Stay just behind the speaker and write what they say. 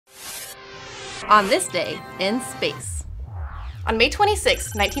On this day in space. On May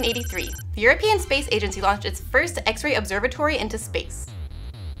 26, 1983, the European Space Agency launched its first X-ray observatory into space.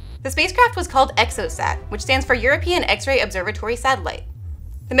 The spacecraft was called EXOSAT, which stands for European X-ray Observatory SATellite.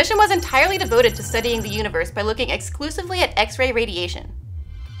 The mission was entirely devoted to studying the universe by looking exclusively at X-ray radiation.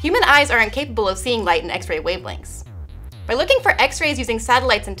 Human eyes are incapable of seeing light in X-ray wavelengths. By looking for X-rays using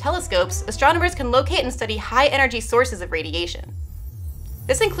satellites and telescopes, astronomers can locate and study high-energy sources of radiation.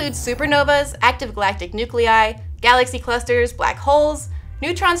 This includes supernovas, active galactic nuclei, galaxy clusters, black holes,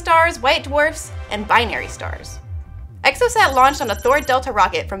 neutron stars, white dwarfs, and binary stars. EXOSAT launched on a Thor-Delta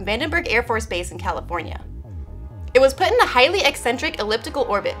rocket from Vandenberg Air Force Base in California. It was put in a highly eccentric elliptical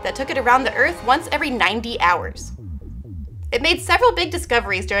orbit that took it around the Earth once every 90 hours. It made several big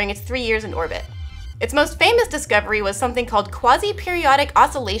discoveries during its 3 years in orbit. Its most famous discovery was something called quasi-periodic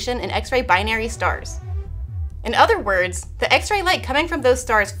oscillation in X-ray binary stars. In other words, the X-ray light coming from those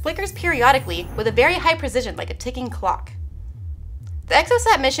stars flickers periodically with a very high precision like a ticking clock. The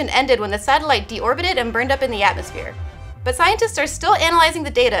EXOSAT mission ended when the satellite deorbited and burned up in the atmosphere, but scientists are still analyzing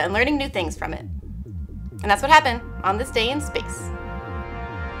the data and learning new things from it. And that's what happened on this day in space.